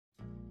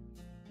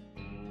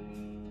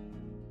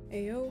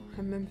Ayo,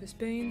 I'm Memphis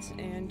Baines,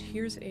 and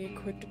here's a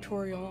quick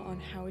tutorial on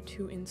how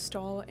to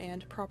install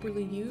and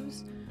properly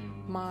use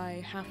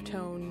my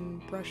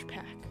Halftone brush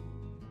pack.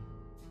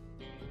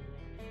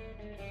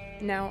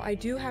 Now, I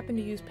do happen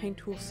to use Paint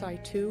Tool Psy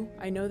 2.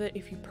 I know that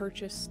if you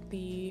purchase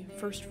the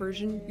first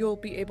version, you'll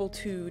be able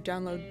to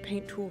download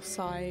Paint Tool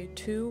Psy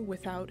 2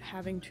 without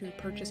having to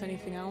purchase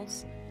anything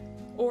else.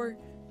 Or,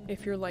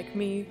 if you're like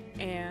me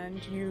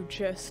and you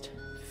just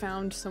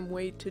found some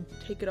way to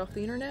take it off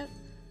the internet,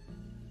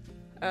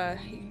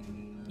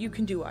 you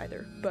can do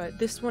either, but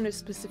this one is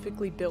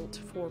specifically built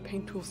for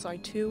Paint Tool Psy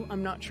 2.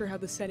 I'm not sure how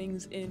the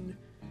settings in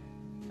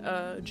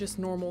just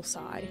normal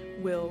Psy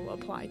will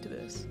apply to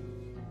this.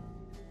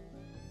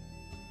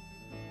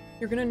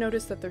 You're going to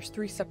notice that there's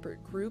three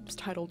separate groups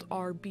titled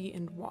R, B,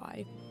 and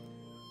Y.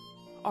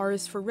 R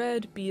is for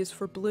red, B is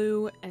for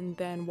blue, and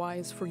then Y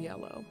is for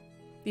yellow.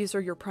 These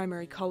are your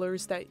primary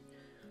colors that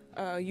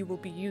you will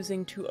be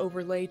using to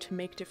overlay to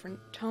make different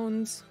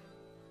tones.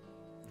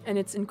 And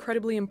it's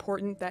incredibly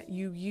important that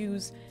you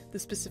use the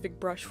specific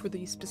brush for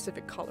the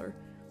specific color.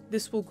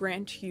 This will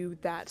grant you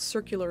that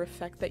circular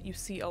effect that you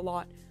see a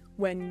lot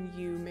when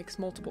you mix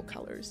multiple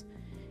colors.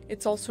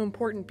 It's also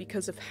important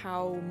because of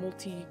how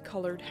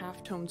multicolored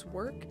halftones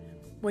work.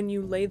 When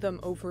you lay them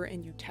over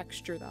and you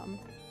texture them,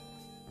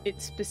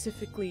 it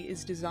specifically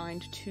is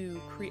designed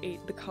to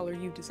create the color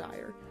you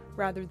desire,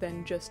 rather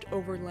than just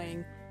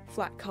overlaying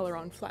flat color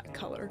on flat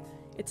color.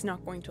 It's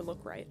not going to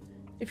look right.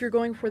 If you're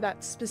going for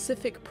that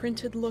specific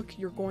printed look,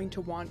 you're going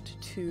to want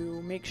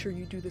to make sure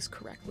you do this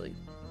correctly.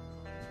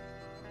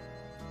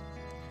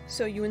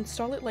 So you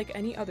install it like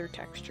any other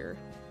texture.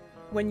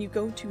 When you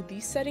go to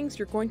these settings,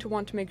 you're going to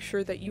want to make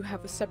sure that you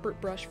have a separate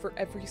brush for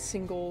every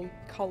single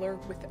color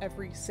with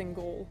every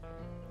single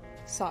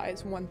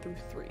size, 1 through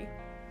 3.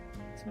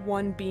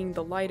 1 being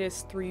the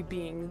lightest, 3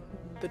 being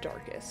the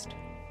darkest.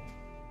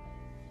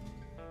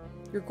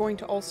 You're going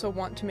to also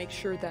want to make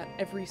sure that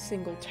every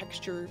single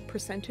texture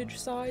percentage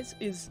size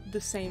is the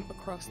same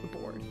across the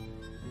board.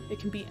 It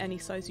can be any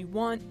size you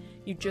want,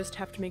 you just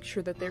have to make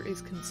sure that there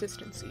is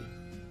consistency.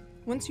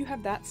 Once you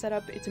have that set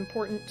up, it's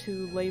important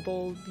to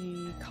label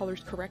the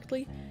colors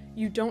correctly.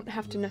 You don't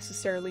have to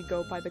necessarily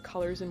go by the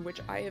colors in which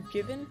I have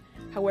given,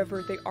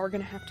 however, they are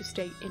going to have to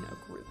stay in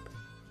a group.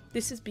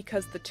 This is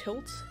because the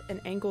tilt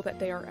and angle that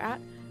they are at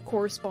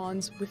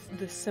corresponds with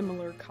the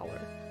similar color.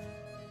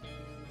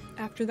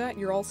 After that,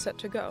 you're all set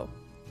to go.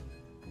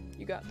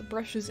 You got the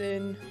brushes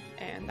in,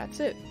 and that's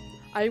it.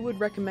 I would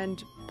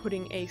recommend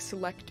putting a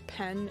select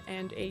pen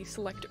and a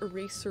select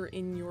eraser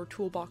in your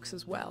toolbox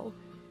as well.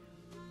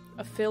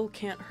 A fill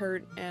can't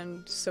hurt,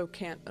 and so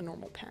can't a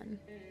normal pen.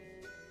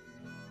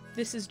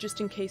 This is just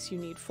in case you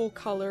need full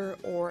color,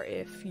 or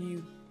if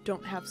you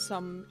don't have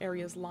some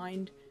areas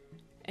lined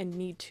and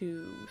need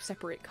to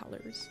separate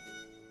colors.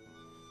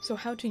 So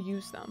how to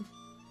use them?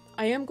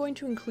 I am going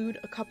to include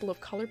a couple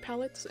of color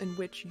palettes in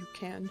which you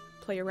can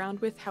play around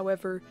with,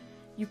 however,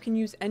 you can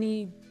use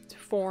any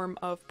form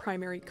of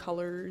primary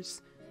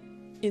colors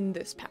in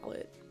this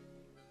palette.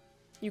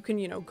 You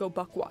can, go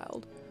buck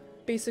wild.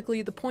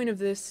 Basically, the point of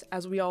this,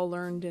 as we all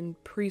learned in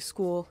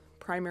preschool,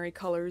 primary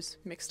colors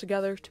mixed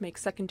together to make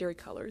secondary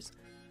colors.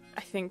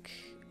 I think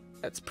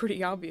that's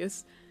pretty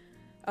obvious.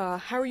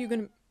 How are you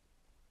gonna...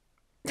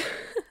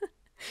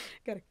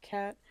 Got a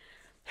cat.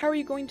 How are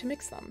you going to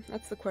mix them?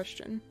 That's the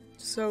question.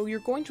 So you're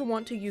going to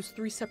want to use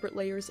 3 separate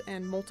layers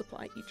and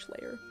multiply each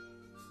layer.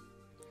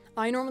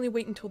 I normally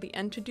wait until the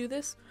end to do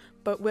this,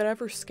 but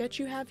whatever sketch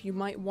you have, you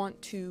might want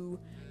to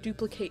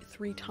duplicate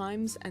 3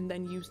 times and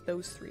then use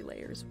those 3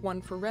 layers.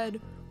 1 for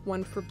red,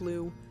 1 for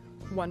blue,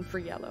 1 for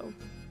yellow.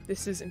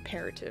 This is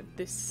imperative.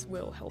 This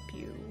will help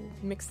you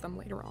mix them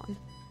later on.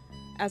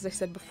 As I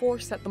said before,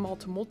 set them all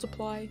to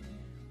multiply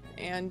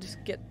and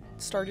get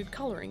started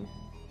coloring.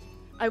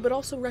 I would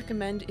also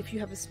recommend, if you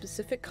have a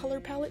specific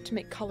color palette, to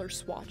make color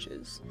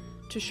swatches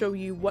to show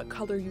you what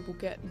color you will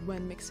get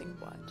when mixing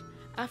what.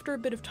 After a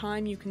bit of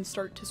time, you can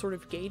start to sort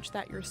of gauge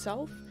that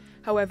yourself.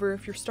 However,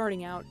 if you're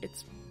starting out,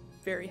 it's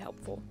very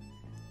helpful.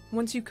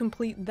 Once you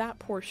complete that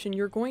portion,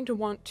 you're going to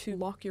want to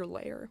lock your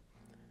layer.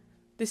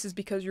 This is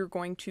because you're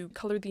going to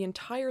color the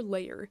entire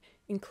layer,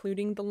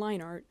 including the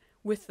line art,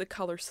 with the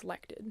color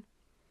selected,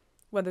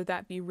 whether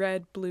that be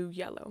red, blue,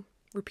 yellow.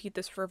 Repeat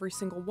this for every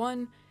single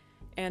one,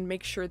 and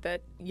make sure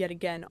that, yet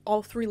again,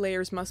 all 3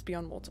 layers must be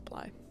on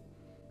multiply.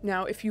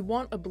 Now, if you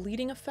want a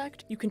bleeding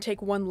effect, you can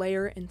take 1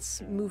 layer and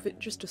move it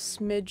just a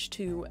smidge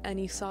to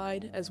any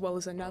side as well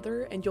as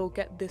another, and you'll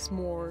get this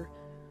more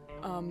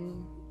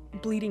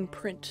bleeding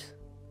print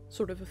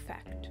sort of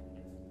effect.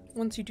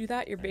 Once you do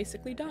that, you're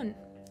basically done.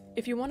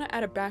 If you want to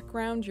add a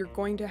background, you're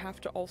going to have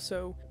to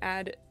also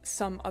add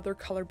some other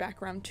color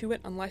background to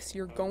it, unless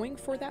you're going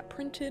for that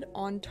printed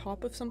on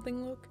top of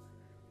something look.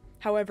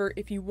 However,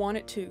 if you want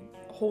it to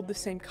hold the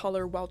same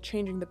color while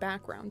changing the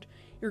background,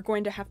 you're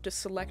going to have to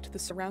select the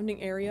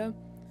surrounding area,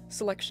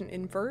 selection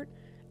invert,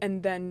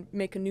 and then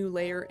make a new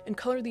layer and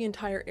color the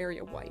entire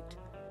area white.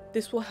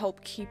 This will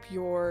help keep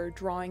your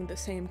drawing the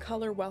same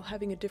color while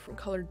having a different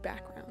colored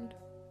background.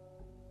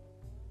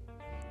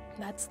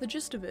 That's the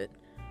gist of it.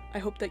 I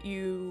hope that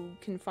you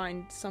can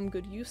find some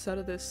good use out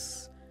of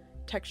this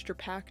texture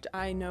pack.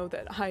 I know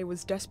that I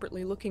was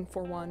desperately looking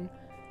for one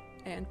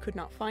and could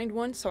not find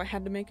one, so I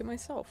had to make it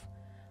myself.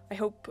 I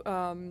hope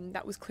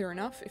that was clear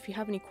enough. If you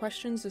have any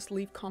questions, just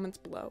leave comments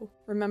below.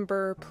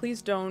 Remember,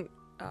 please don't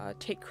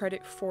take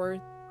credit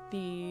for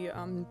the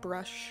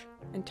brush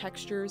and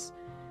textures.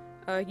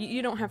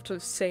 You don't have to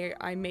say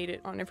I made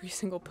it on every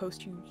single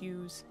post you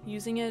use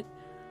using it,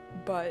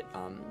 but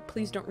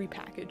please don't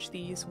repackage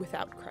these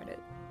without credit.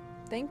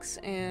 Thanks,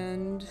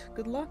 and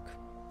good luck!